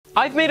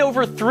I've made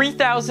over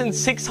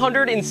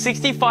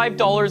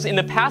 $3,665 in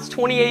the past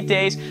 28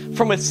 days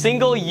from a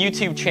single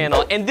YouTube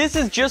channel, and this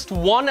is just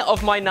one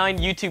of my 9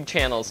 YouTube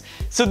channels.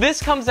 So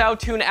this comes out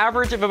to an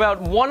average of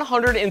about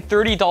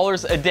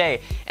 $130 a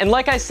day. And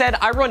like I said,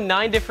 I run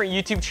 9 different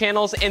YouTube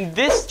channels, and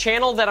this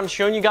channel that I'm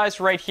showing you guys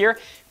right here,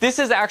 this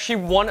is actually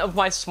one of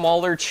my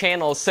smaller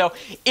channels. So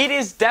it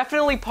is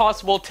definitely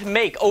possible to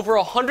make over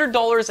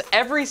 $100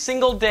 every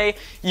single day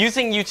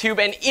using YouTube.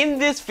 And in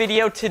this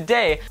video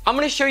today, I'm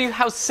going to show you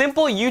how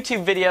simple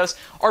YouTube videos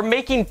are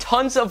making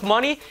tons of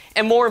money,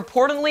 and more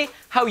importantly,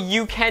 how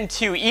you can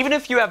too. Even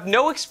if you have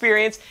no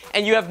experience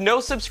and you have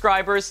no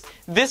subscribers,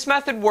 this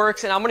method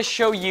works, and I'm going to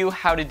show you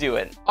how to do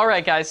it.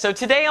 Alright guys, so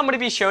today I'm going to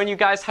be showing you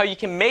guys how you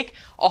can make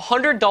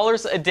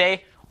 $100 a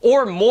day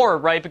or more,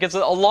 right? Because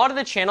a lot of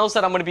the channels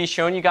that I'm going to be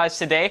showing you guys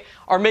today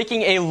are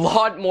making a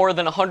lot more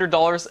than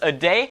 $100 a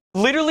day.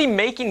 Literally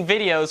making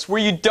videos where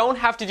you don't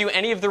have to do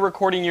any of the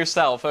recording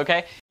yourself,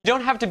 okay? You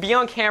don't have to be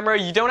on camera,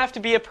 you don't have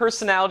to be a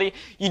personality,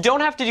 you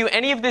don't have to do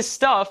any of this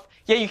stuff,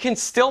 yet you can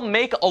still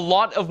make a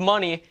lot of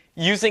money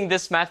using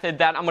this method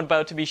that I'm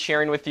about to be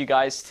sharing with you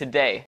guys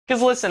today.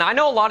 Because listen, I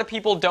know a lot of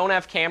people don't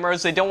have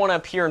cameras, they don't want to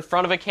appear in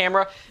front of a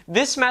camera.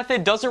 This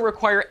method doesn't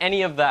require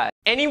any of that.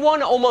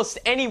 Anyone, almost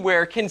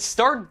anywhere, can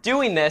start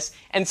doing this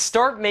and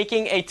start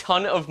making a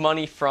ton of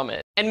money from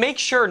it. And make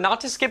sure not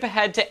to skip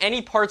ahead to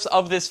any parts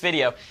of this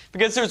video,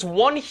 because there's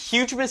one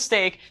huge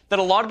mistake that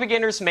a lot of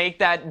beginners make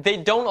that they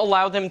don't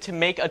allow them to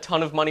make a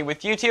ton of money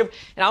with YouTube.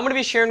 And I'm going to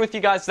be sharing with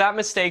you guys that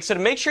mistake. So to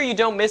make sure you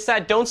don't miss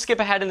that, don't skip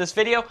ahead in this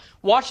video.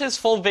 Watch this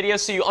full video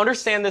so you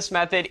understand this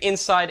method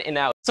inside and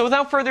out. So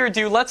without further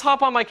ado, let's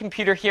hop on my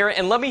computer here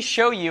and let me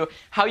show you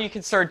how you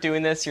can start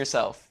doing this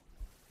yourself.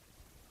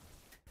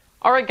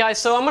 Alright guys,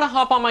 so I'm going to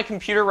hop on my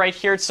computer right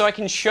here so I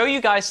can show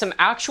you guys some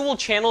actual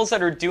channels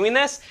that are doing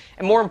this,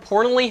 and more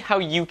importantly, how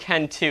you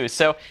can too.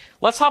 So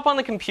let's hop on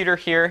the computer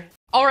here.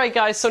 Alright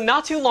guys, so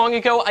not too long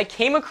ago, I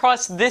came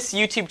across this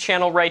YouTube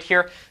channel right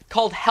here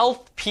called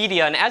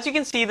Healthpedia, and as you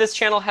can see, this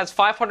channel has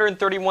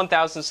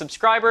 531,000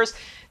 subscribers.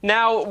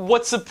 Now,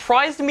 what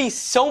surprised me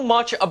so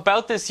much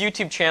about this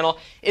YouTube channel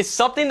is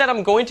something that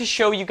I'm going to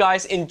show you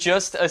guys in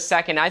just a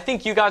second. I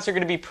think you guys are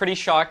going to be pretty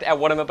shocked at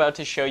what I'm about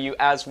to show you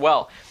as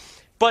well.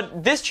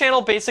 But this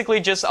channel basically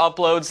just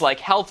uploads like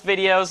health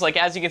videos. Like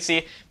as you can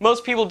see,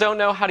 most people don't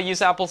know how to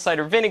use apple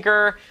cider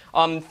vinegar,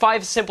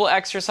 5 simple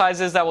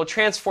exercises that will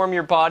transform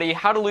your body,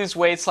 how to lose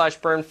weight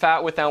 / burn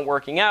fat without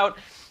working out.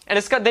 And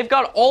they've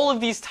got all of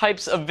these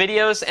types of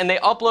videos, and they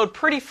upload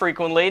pretty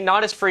frequently,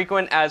 not as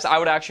frequent as I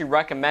would actually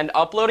recommend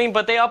uploading,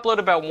 but they upload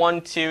about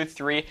 1, 2,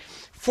 3,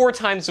 4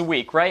 times a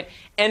week, right?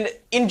 And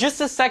in just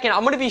a second,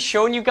 I'm going to be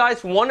showing you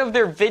guys one of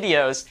their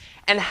videos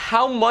and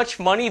how much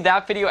money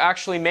that video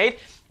actually made,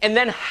 and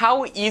then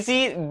how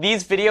easy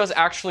these videos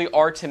actually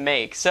are to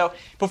make. So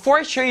before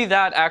I show you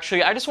that,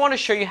 actually, I just want to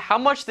show you how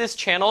much this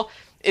channel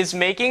is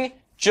making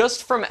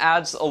just from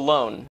ads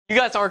alone. You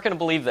guys aren't going to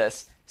believe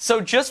this. So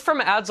just from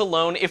ads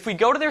alone, if we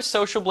go to their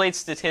Social Blade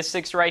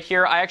statistics right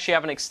here, I actually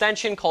have an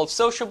extension called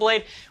Social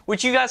Blade,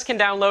 which you guys can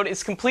download.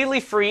 It's completely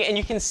free, and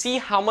you can see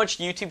how much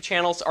YouTube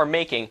channels are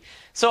making.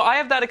 So I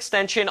have that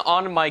extension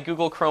on my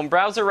Google Chrome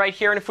browser right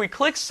here, and if we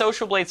click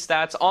Social Blade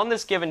stats on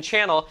this given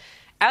channel,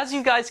 as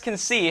you guys can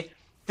see,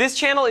 this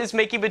channel is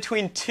making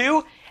between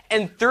 $2,000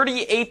 and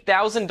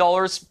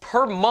 $38,000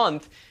 per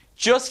month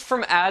just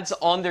from ads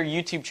on their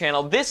YouTube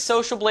channel. This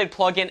Social Blade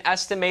plugin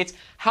estimates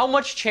how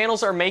much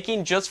channels are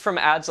making just from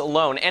ads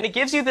alone, and it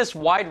gives you this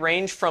wide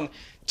range from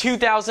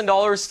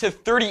 $2,000 to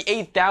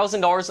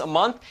 $38,000 a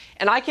month.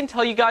 And I can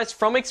tell you guys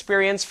from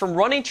experience, from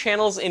running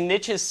channels in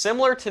niches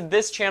similar to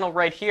this channel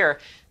right here,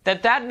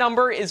 that that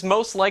number is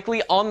most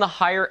likely on the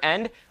higher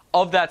end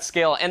of that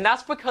scale. And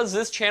that's because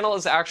this channel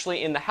is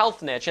actually in the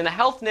health niche, and the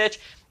health niche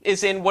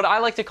is in what I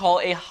like to call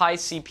a high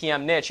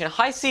CPM niche. And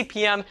high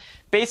CPM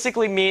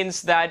basically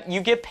means that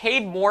you get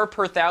paid more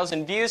per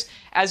 1,000 views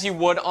as you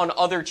would on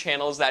other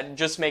channels that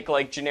just make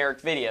like generic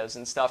videos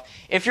and stuff.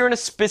 If you're in a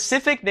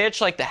specific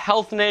niche like the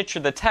health niche or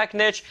the tech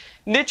niche,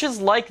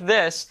 niches like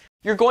this,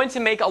 you're going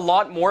to make a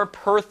lot more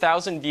per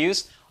 1,000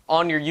 views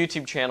on your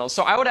YouTube channel.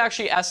 So I would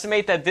actually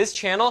estimate that this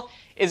channel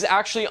is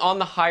actually on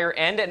the higher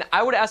end, and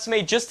I would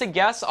estimate, just to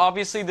guess,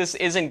 obviously this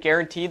isn't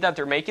guaranteed that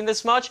they're making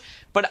this much,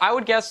 but I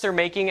would guess they're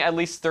making at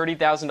least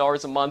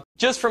 $30,000 a month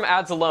just from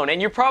ads alone.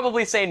 And you're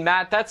probably saying,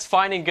 Matt, that's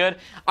fine and good.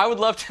 I would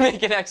love to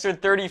make an extra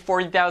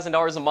 $30,000,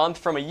 $40,000 a month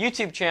from a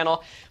YouTube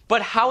channel,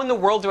 but how in the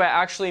world do I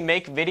actually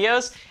make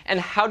videos, and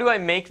how do I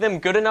make them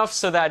good enough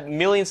so that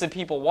millions of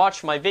people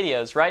watch my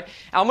videos, right?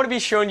 I'm going to be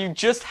showing you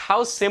just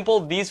how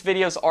simple these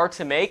videos are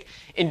to make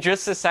in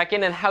just a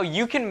second, and how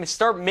you can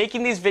start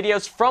making these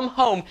videos from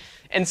home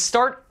and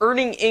start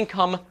earning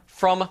income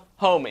from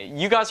home.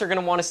 You guys are going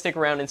to want to stick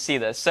around and see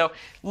this. So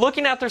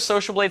looking at their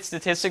Social Blade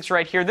statistics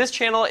right here, this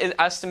channel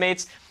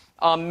estimates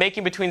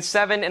making between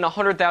 $7,000 and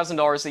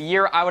 $100,000 a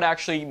year. I would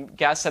actually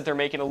guess that they're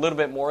making a little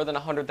bit more than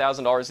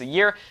 $100,000 a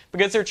year,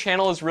 because their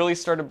channel has really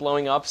started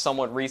blowing up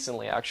somewhat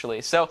recently,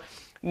 actually. So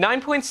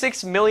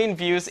 9.6 million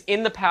views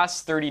in the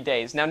past 30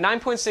 days. Now,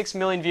 9.6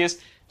 million views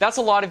That's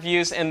a lot of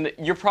views, and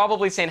you're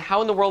probably saying,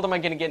 how in the world am I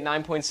going to get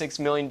 9.6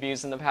 million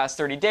views in the past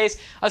 30 days?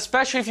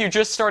 Especially if you're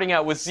just starting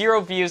out with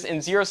 0 views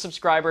and 0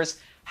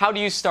 subscribers. How do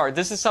you start?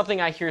 This is something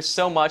I hear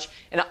so much,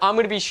 and I'm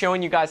going to be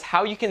showing you guys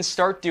how you can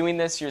start doing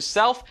this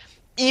yourself.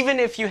 Even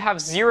if you have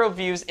 0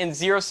 views and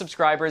 0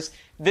 subscribers,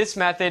 this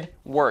method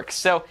works.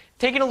 So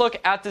taking a look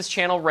at this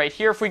channel right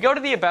here, if we go to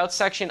the About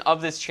section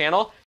of this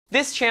channel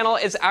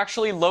is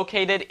actually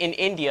located in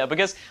India,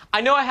 because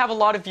I know I have a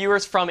lot of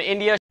viewers from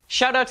India.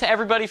 Shout out to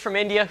everybody from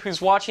India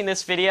who's watching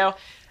this video.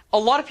 A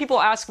lot of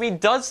people ask me,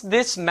 does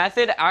this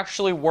method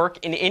actually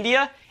work in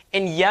India?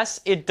 And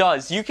yes, it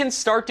does. You can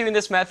start doing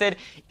this method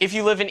if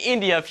you live in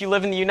India, if you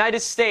live in the United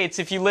States,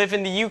 if you live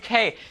in the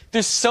UK.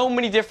 There's so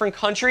many different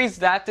countries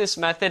that this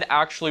method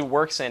actually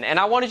works in. And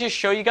I want to just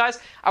show you guys,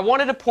 I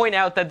wanted to point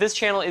out that this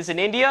channel is in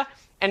India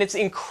and it's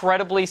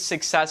incredibly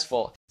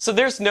successful. So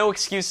there's no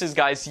excuses,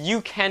 guys.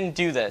 You can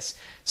do this.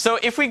 So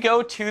if we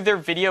go to their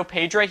video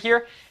page right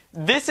here,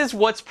 this is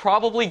what's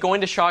probably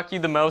going to shock you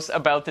the most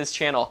about this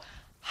channel.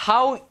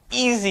 How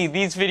easy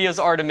these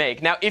videos are to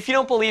make. Now, if you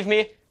don't believe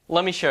me,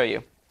 let me show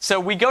you. So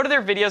we go to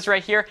their videos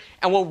right here,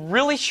 and what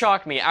really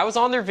shocked me, I was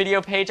on their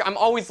video page. I'm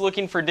always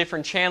looking for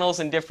different channels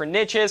and different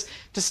niches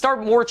to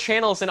start more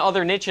channels in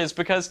other niches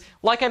because,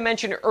 like I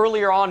mentioned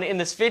earlier on in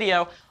this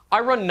video, I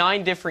run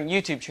 9 different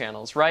YouTube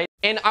channels, right?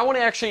 And I want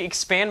to actually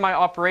expand my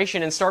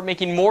operation and start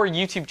making more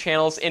YouTube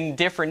channels in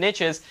different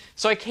niches.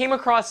 So I came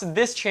across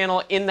this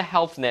channel in the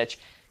health niche.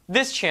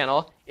 This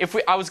channel,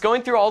 I was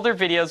going through all their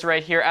videos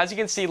right here, as you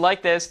can see,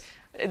 like this.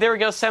 There we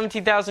go,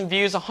 17,000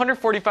 views,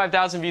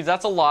 145,000 views,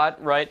 that's a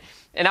lot, right?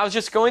 And I was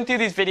just going through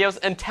these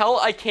videos until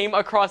I came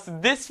across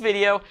this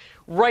video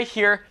right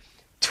here,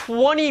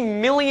 20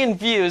 million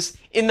views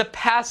in the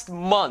past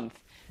month.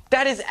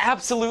 That is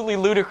absolutely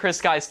ludicrous,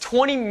 guys.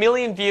 20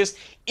 million views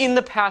in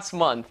the past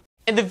month.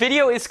 And the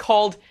video is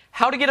called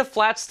How to Get a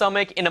Flat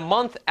Stomach in a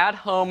Month at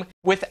Home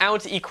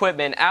Without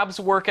Equipment, Abs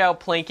Workout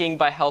Planking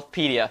by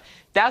Healthpedia.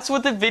 That's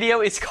what the video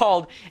is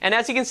called. And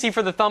as you can see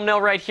for the thumbnail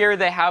right here,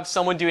 they have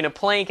someone doing a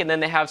plank and then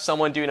they have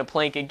someone doing a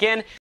plank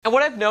again. And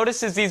what I've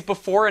noticed is these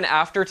before and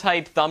after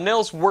type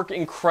thumbnails work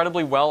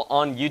incredibly well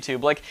on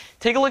YouTube. Like,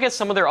 take a look at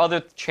some of their other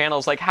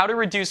channels, like how to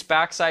reduce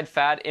backside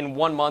fat in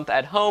 1 month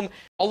at home.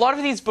 A lot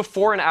of these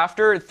before and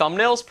after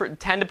thumbnails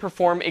tend to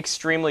perform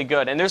extremely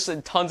good. And there's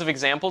tons of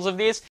examples of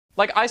these.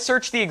 Like, I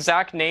searched the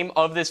exact name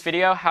of this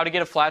video, How to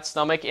Get a Flat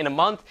Stomach in a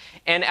Month,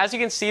 and as you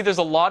can see, there's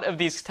a lot of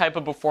these type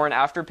of before and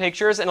after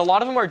pictures, and a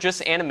lot of them are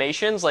just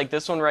animations, like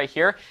this one right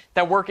here,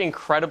 that work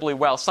incredibly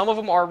well. Some of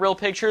them are real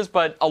pictures,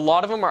 but a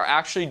lot of them are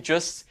actually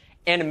just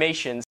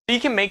animations. So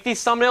you can make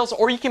these thumbnails,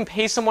 or you can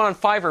pay someone on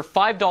Fiverr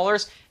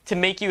 $5 to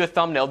make you a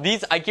thumbnail.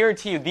 These, I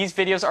guarantee you, these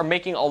videos are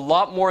making a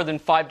lot more than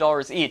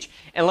 $5 each.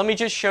 And let me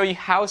just show you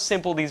how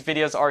simple these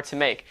videos are to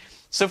make.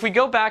 So if we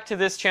go back to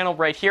this channel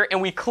right here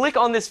and we click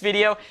on this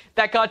video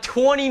that got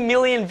 20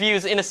 million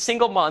views in a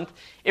single month,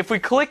 if we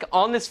click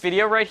on this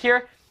video right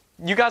here,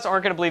 you guys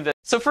aren't going to believe this.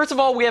 So first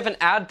of all, we have an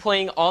ad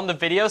playing on the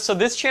video. So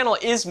this channel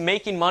is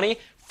making money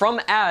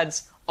from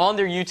ads on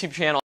their YouTube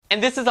channel.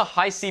 And this is a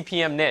high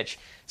CPM niche.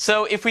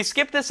 So if we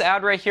skip this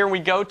ad right here and we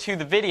go to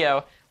the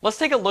video, let's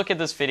take a look at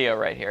this video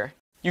right here.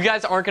 You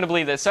guys aren't going to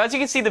believe this. So as you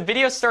can see, the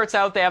video starts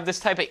out, they have this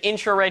type of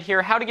intro right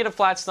here, how to get a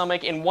flat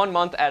stomach in 1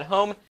 month at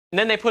home. And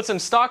then they put some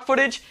stock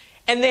footage,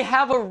 and they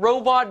have a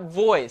robot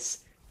voice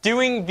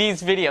doing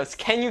these videos.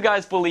 Can you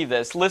guys believe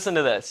this? Listen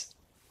to this.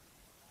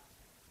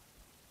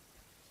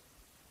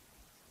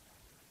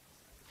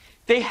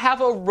 They have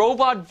a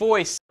robot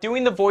voice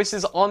doing the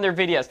voices on their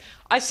videos.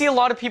 I see a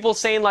lot of people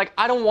saying, like,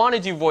 I don't want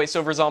to do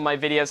voiceovers on my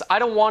videos. I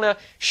don't want to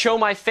show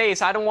my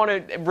face. I don't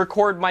want to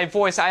record my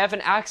voice. I have an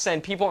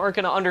accent. People aren't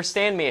going to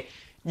understand me.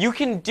 You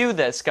can do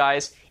this,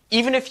 guys.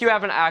 Even if you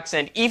have an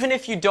accent, even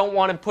if you don't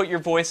want to put your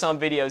voice on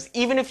videos,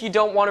 even if you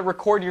don't want to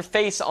record your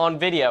face on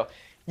video,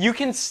 you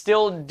can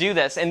still do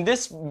this. And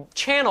this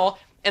channel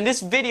and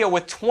this video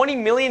with 20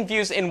 million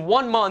views in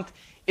 1 month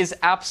is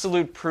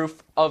absolute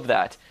proof of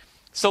that.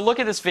 So look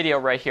at this video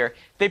right here.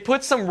 They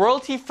put some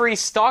royalty-free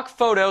stock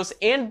photos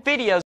and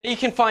videos that you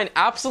can find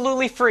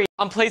absolutely free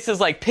on places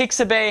like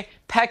Pixabay,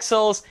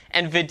 Pexels,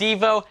 and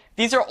Videvo.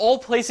 These are all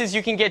places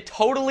you can get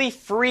totally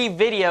free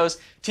videos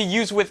to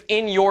use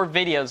within your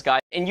videos, guys.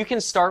 And you can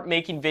start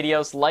making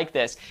videos like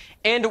this.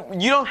 And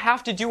you don't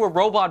have to do a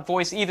robot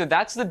voice either.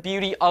 That's the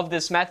beauty of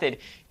this method.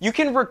 You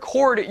can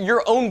record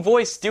your own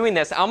voice doing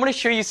this. I'm going to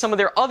show you some of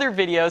their other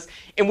videos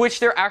in which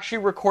they're actually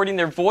recording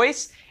their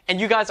voice, and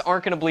you guys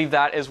aren't going to believe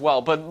that as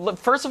well. But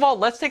first of all,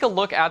 let's take a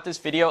look at this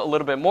video a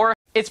little bit more.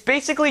 It's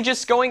basically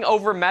just going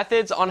over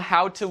methods on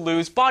how to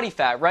lose body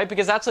fat, right?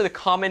 Because that's a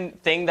common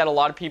thing that a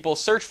lot of people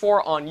search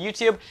for on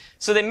YouTube.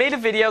 So they made a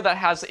video that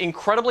has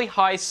incredibly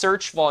high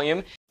search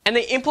volume, and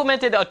they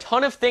implemented a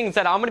ton of things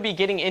that I'm going to be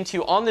getting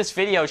into on this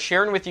video,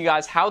 sharing with you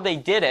guys how they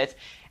did it.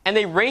 And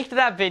they ranked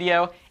that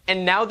video,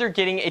 and now they're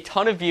getting a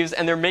ton of views,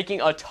 and they're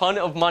making a ton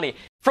of money.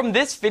 From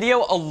this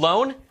video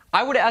alone,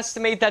 I would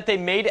estimate that they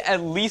made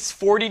at least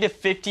 $40,000 to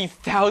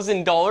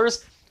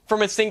 $50,000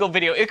 from a single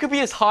video. It could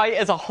be as high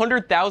as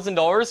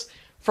 $100,000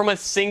 from a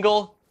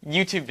single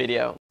YouTube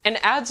video.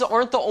 And ads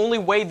aren't the only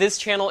way this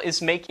channel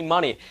is making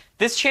money.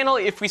 This channel,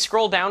 if we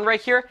scroll down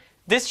right here,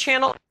 this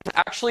channel is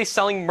actually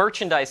selling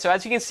merchandise. So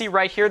as you can see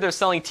right here, they're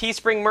selling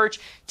Teespring merch.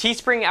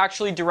 Teespring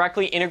actually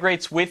directly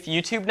integrates with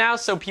YouTube now,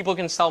 so people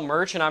can sell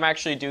merch, and I'm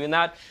actually doing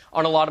that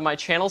on a lot of my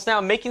channels now.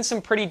 I'm making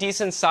some pretty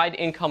decent side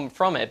income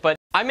from it, but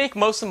I make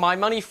most of my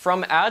money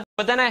from ads,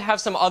 but then I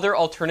have some other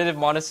alternative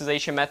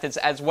monetization methods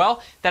as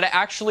well that I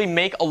actually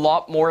make a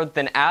lot more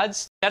than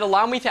ads that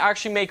allow me to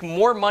actually make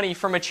more money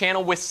from a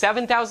channel with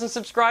 7,000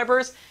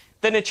 subscribers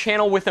than a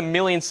channel with 1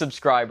 million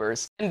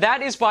subscribers. And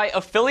that is by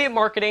affiliate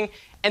marketing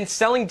and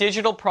selling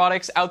digital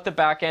products out the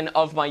back end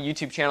of my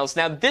YouTube channels.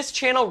 Now, this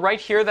channel right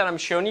here that I'm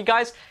showing you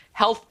guys,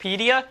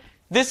 Healthpedia,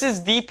 this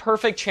is the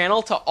perfect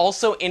channel to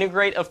also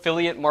integrate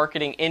affiliate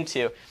marketing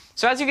into.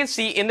 So as you can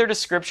see in their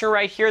description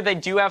right here, they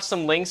do have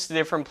some links to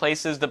different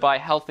places to buy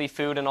healthy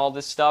food and all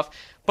this stuff.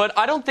 But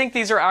I don't think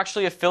these are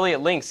actually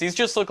affiliate links. These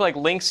just look like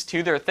links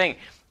to their thing.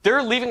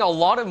 They're leaving a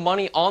lot of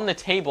money on the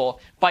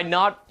table by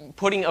not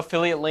putting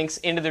affiliate links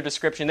into their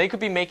description. They could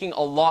be making a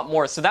lot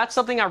more. So that's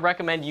something I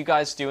recommend you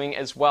guys doing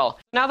as well.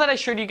 Now that I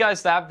showed you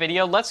guys that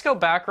video, let's go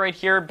back right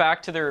here,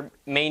 back to their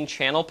main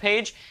channel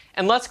page,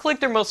 and let's click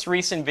their most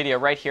recent video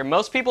right here.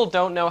 Most people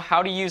don't know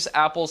how to use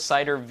apple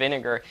cider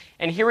vinegar.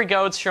 And here we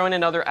go, it's showing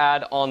another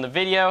ad on the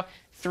video.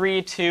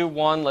 3, 2,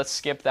 1, let's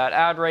skip that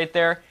ad right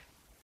there.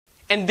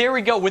 And there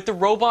we go, with the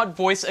robot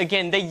voice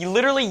again. They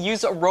literally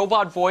use a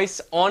robot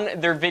voice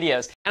on their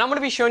videos. And I'm going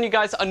to be showing you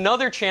guys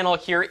another channel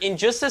here in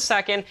just a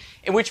second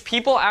in which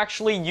people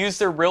actually use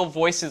their real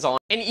voices on.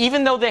 And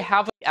even though they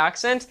have an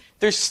accent,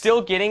 they're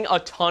still getting a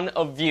ton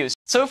of views.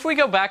 So if we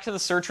go back to the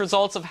search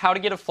results of how to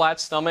get a flat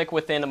stomach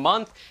within a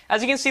month,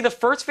 as you can see, the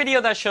first video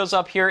that shows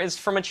up here is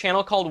from a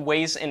channel called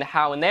Ways and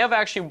How, and they have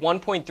actually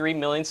 1.3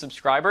 million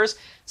subscribers.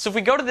 So if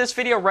we go to this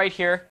video right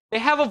here, they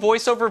have a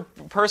voiceover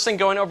person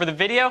going over the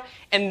video,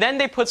 and then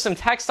they put some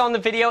text on the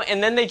video,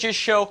 and then they just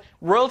show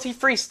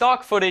royalty-free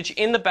stock footage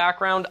in the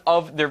background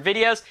of their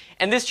videos.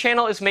 And this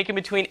channel is making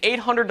between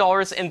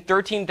 $800 and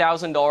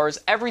 $13,000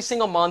 every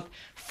single month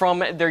from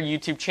their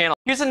YouTube channel.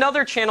 Here's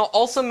another channel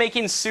also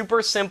making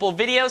super simple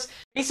videos,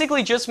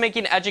 basically just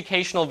making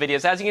educational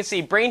videos. As you can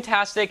see,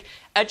 Braintastic,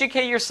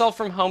 educate yourself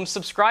from home,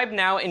 subscribe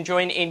now, and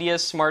join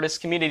India's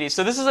smartest community.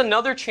 So this is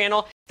another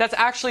channel that's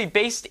actually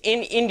based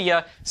in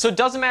India, so it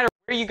doesn't matter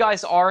where you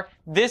guys are,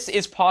 this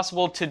is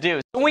possible to do.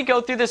 When we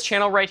go through this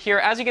channel right here,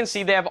 as you can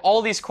see, they have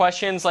all these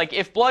questions like,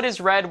 if blood is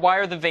red, why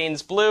are the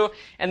veins blue?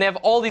 And they have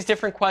all these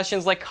different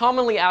questions, like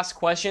commonly asked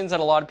questions that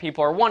a lot of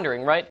people are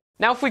wondering, right?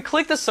 Now, if we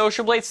click the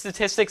Social Blade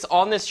statistics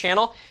on this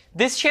channel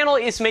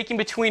is making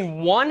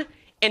between $1,000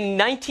 and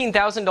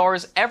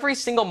 $19,000 every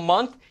single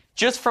month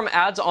just from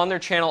ads on their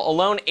channel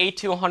alone, $800,000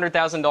 to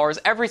 $100,000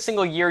 every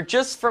single year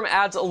just from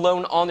ads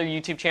alone on their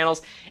YouTube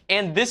channels.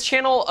 And this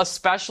channel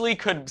especially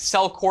could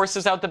sell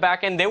courses out the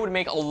back end. They would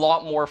make a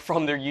lot more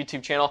from their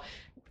YouTube channel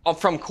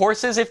from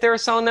courses if they were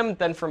selling them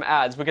than from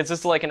ads, because this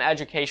is like an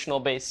educational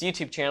based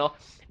YouTube channel,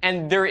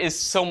 and there is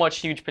so much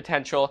huge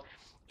potential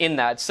in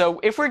that. So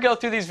if we go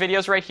through these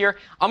videos right here,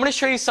 I'm going to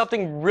show you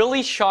something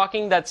really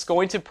shocking that's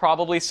going to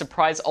probably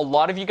surprise a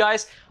lot of you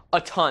guys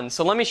a ton.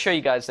 So let me show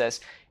you guys this.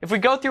 If we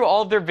go through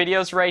all of their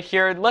videos right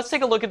here, let's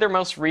take a look at their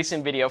most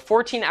recent video,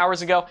 14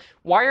 hours ago.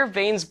 Why are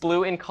veins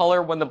blue in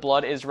color when the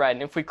blood is red?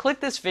 And if we click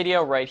this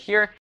video right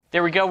here,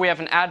 there we go. We have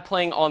an ad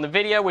playing on the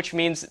video, which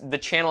means the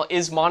channel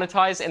is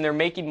monetized and they're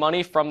making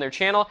money from their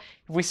channel.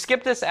 If we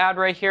skip this ad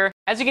right here,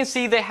 as you can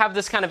see, they have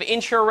this kind of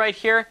intro right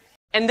here.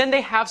 And then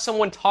they have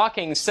someone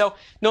talking. So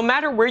no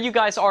matter where you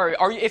guys are,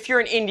 if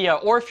you're in India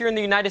or if you're in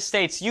the United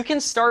States, you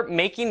can start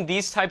making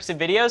these types of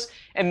videos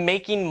and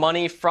making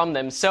money from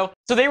them. So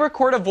they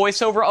record a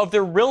voiceover of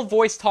their real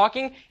voice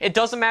talking. It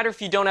doesn't matter if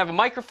you don't have a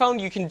microphone,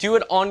 you can do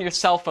it on your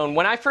cell phone.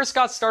 When I first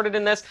got started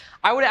in this,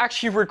 I would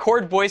actually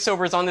record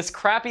voiceovers on this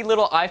crappy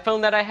little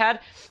iPhone that I had,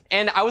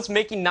 and I was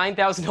making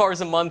 $9,000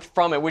 a month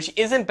from it, which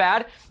isn't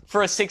bad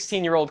for a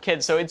 16-year-old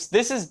kid. So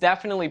this is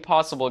definitely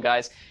possible,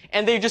 guys.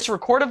 And they just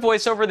record a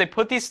voiceover, they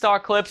put these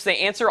stock clips, they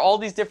answer all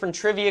these different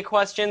trivia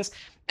questions,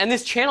 and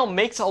this channel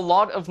makes a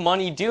lot of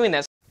money doing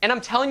this. And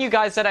I'm telling you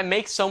guys that I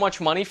make so much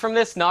money from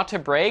this, not to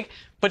brag,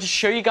 but to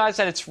show you guys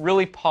that it's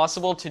really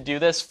possible to do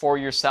this for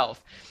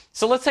yourself.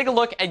 So let's take a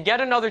look at yet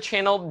another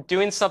channel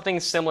doing something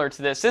similar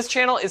to this. This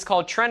channel is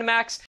called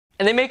TrendMax,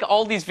 and they make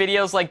all these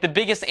videos like the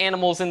biggest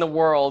animals in the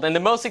world and the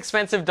most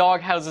expensive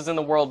dog houses in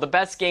the world, the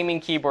best gaming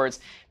keyboards,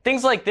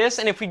 things like this.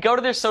 And if we go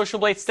to their Social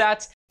Blade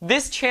stats,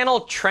 this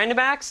channel,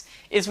 TrendMax,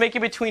 is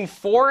making between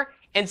 $4,000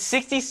 and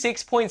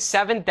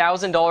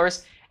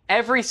 $66,700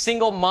 every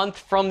single month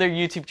from their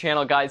YouTube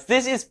channel, guys.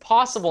 This is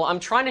possible. I'm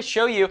trying to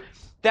show you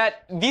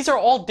that these are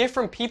all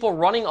different people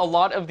running a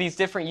lot of these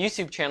different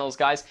YouTube channels,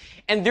 guys.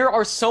 And there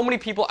are so many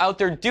people out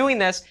there doing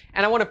this,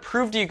 and I want to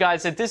prove to you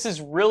guys that this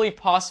is really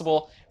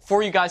possible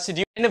for you guys to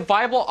do, and a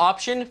viable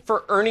option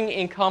for earning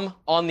income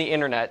on the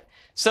internet.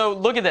 So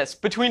look at this,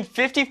 between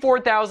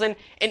 $54,000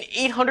 and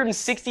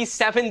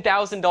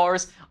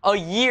 $867,000 a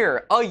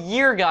year,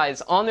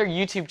 guys, on their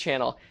YouTube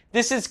channel.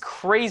 This is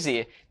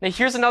crazy. Now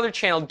here's another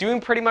channel doing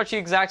pretty much the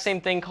exact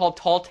same thing called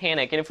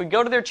Titanic. And if we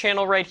go to their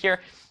channel right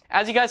here,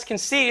 as you guys can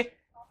see,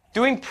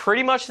 doing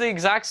pretty much the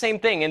exact same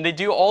thing. And they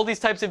do all these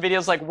types of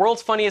videos like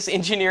world's funniest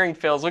engineering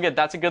fails. Look at,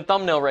 that's a good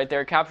thumbnail right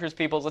there. It captures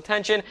people's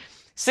attention.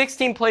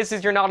 16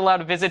 places you're not allowed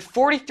to visit,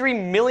 43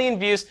 million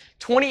views,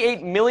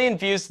 28 million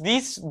views.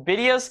 These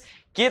videos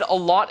get a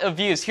lot of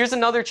views. Here's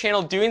another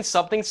channel doing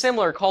something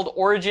similar called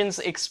Origins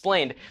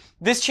Explained.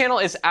 This channel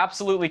is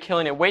absolutely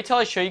killing it. Wait till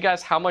I show you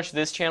guys how much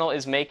this channel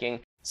is making.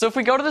 So if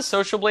we go to the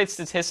Social Blade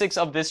statistics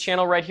of this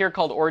channel right here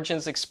called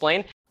Origins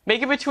Explained,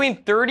 making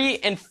between $30,000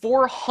 and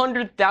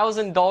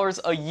 $400,000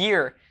 a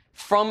year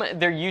from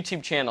their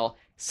YouTube channel.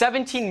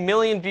 17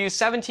 million views,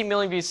 17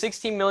 million views,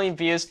 16 million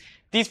views.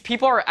 These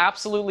people are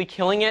absolutely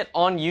killing it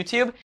on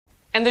YouTube.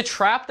 And the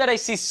trap that I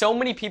see so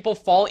many people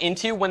fall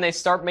into when they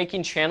start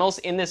making channels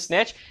in this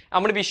niche,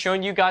 I'm going to be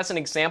showing you guys an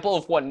example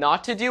of what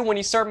not to do when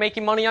you start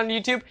making money on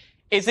YouTube,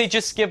 is they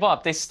just give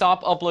up. They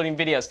stop uploading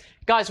videos.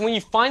 Guys, when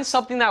you find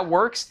something that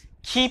works,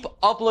 keep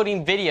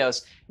uploading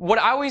videos. What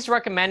I always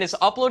recommend is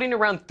uploading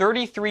around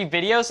 33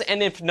 videos,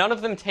 and if none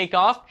of them take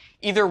off,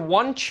 either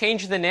 1,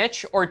 change the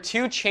niche, or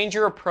 2, change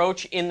your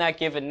approach in that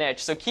given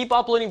niche. So keep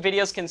uploading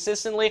videos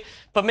consistently,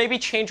 but maybe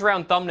change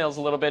around thumbnails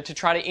a little bit to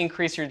try to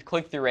increase your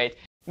click-through rate.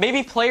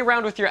 Maybe play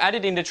around with your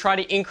editing to try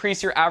to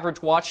increase your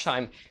average watch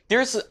time.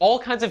 There's all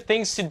kinds of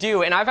things to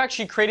do, and I've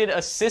actually created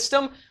a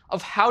system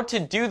of how to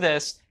do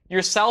this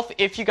yourself.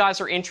 If you guys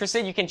are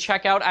interested, you can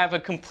check out. I have a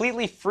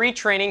completely free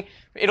training.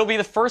 It'll be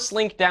the first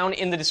link down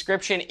in the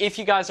description. If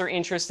you guys are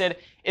interested,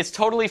 it's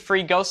totally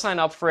free. Go sign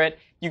up for it.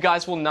 You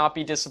guys will not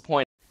be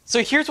disappointed.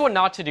 So here's what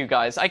not to do,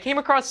 guys. I came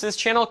across this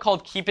channel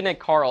called Keeping It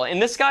Carl,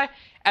 and this guy,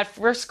 at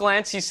first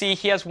glance, you see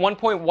he has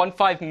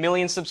 1.15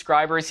 million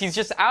subscribers. He's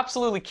just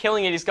absolutely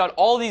killing it. He's got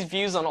all these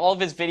views on all of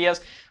his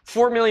videos,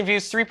 4 million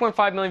views,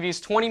 3.5 million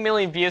views, 20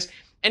 million views.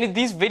 And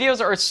these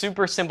videos are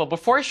super simple.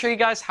 Before I show you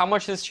guys how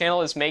much this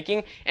channel is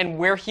making and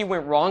where he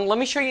went wrong, let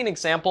me show you an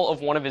example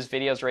of one of his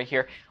videos right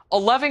here.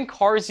 11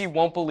 cars you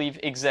won't believe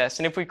exist.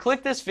 And if we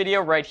click this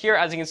video right here,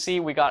 as you can see,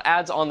 we got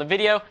ads on the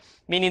video,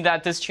 meaning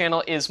that this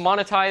channel is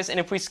monetized. And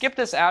if we skip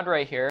this ad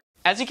right here,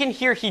 as you can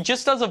hear, he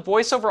just does a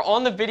voiceover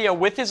on the video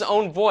with his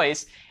own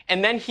voice,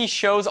 and then he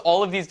shows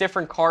all of these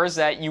different cars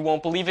that you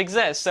won't believe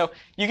exist. So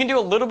you can do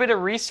a little bit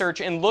of research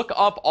and look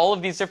up all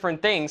of these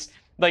different things,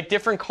 like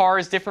different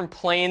cars, different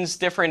planes,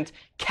 different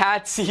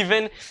cats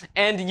even,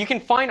 and you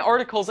can find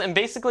articles and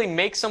basically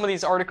make some of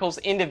these articles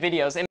into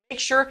videos, and make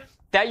sure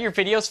that your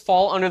videos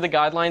fall under the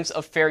guidelines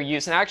of fair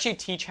use. And I actually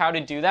teach how to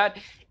do that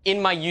in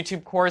my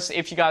YouTube course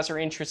if you guys are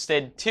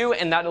interested too,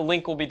 and that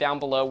link will be down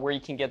below where you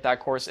can get that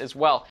course as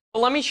well. But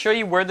let me show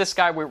you where this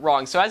guy went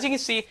wrong. So as you can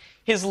see,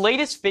 his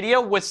latest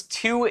video was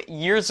 2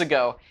 years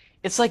ago.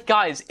 It's like,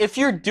 guys, if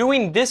you're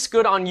doing this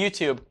good on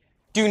YouTube,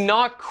 do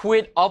not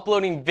quit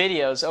uploading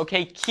videos,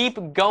 okay?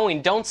 Keep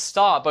going, don't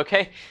stop,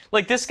 okay?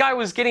 Like, this guy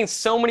was getting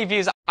so many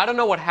views. I don't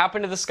know what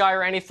happened to this guy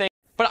or anything,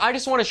 but I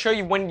just want to show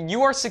you, when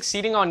you are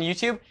succeeding on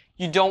YouTube,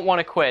 you don't want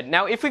to quit.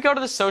 Now, if we go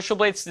to the Social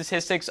Blade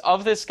statistics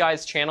of this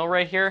guy's channel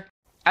right here,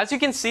 as you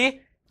can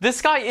see,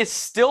 this guy is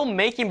still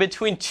making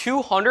between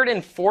 $204,500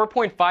 and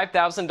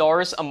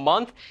 $4,500 a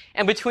month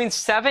and between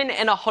 $7,000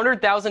 and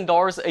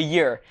 $100,000 a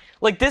year.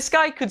 Like, this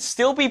guy could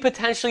still be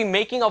potentially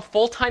making a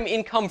full-time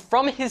income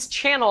from his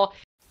channel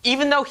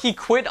even though he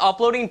quit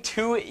uploading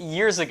 2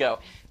 years ago.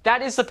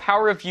 That is the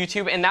power of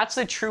YouTube, and that's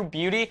the true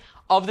beauty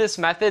of this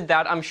method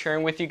that I'm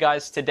sharing with you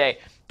guys today.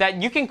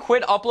 That you can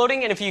quit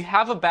uploading, and if you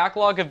have a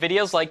backlog of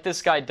videos like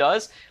this guy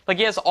does, like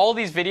he has all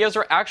these videos,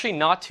 or actually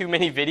not too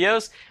many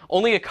videos,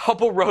 only a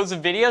couple rows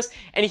of videos,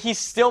 and he's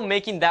still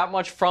making that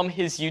much from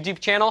his YouTube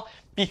channel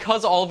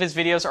because all of his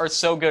videos are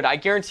so good. I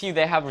guarantee you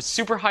they have a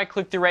super high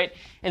click-through rate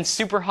and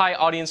super high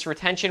audience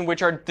retention,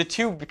 which are the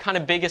two kind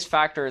of biggest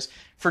factors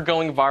for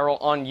going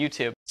viral on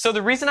YouTube. So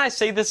the reason I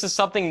say this is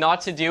something not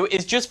to do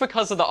is just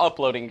because of the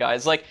uploading,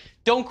 guys. Like,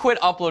 don't quit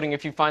uploading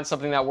if you find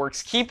something that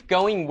works. Keep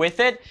going with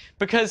it,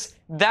 because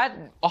that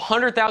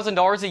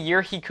 $100,000 a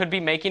year he could be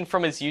making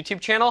from his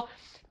YouTube channel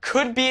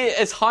could be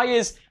as high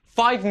as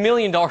 $5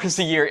 million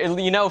a year,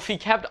 you know, if he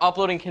kept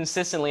uploading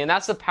consistently. And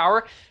that's the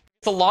power.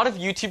 A lot of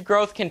YouTube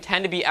growth can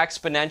tend to be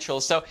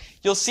exponential. So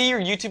you'll see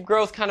your YouTube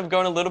growth kind of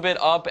going a little bit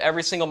up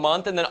every single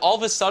month, and then all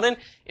of a sudden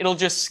it'll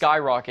just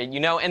skyrocket, you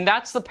know? And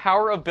that's the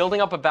power of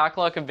building up a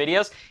backlog of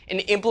videos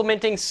and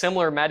implementing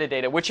similar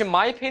metadata, which in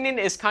my opinion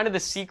is kind of the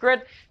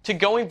secret to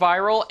going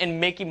viral and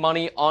making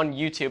money on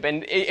YouTube.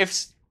 And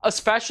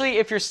especially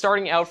if you're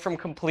starting out from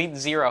complete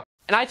zero.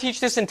 And I teach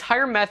this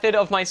entire method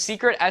of my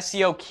secret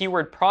SEO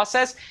keyword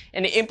process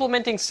and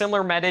implementing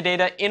similar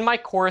metadata in my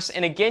course.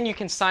 And again, you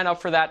can sign up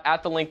for that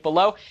at the link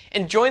below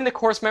and join the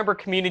course member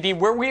community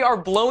where we are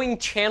blowing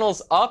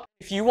channels up.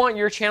 If you want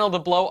your channel to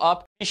blow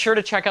up, be sure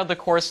to check out the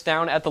course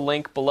down at the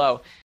link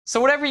below. So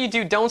whatever you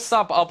do, don't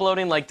stop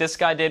uploading like this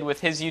guy did with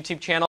his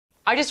YouTube channel.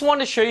 I just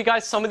wanted to show you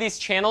guys some of these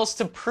channels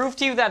to prove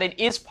to you that it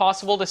is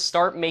possible to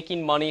start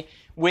making money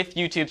with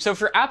YouTube. So if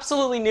you're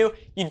absolutely new,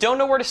 you don't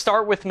know where to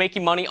start with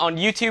making money on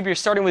YouTube, you're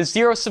starting with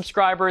 0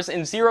 subscribers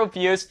and 0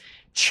 views,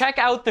 check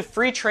out the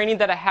free training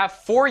that I have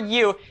for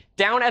you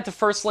down at the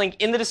first link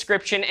in the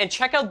description, and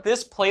check out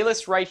this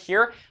playlist right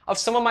here of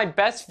some of my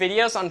best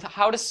videos on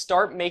how to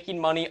start making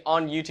money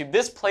on YouTube.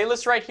 This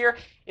playlist right here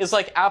is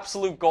like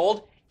absolute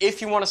gold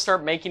if you want to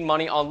start making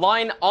money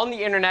online on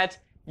the internet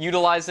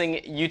utilizing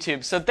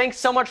YouTube. So thanks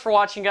so much for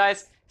watching,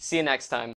 guys. See you next time.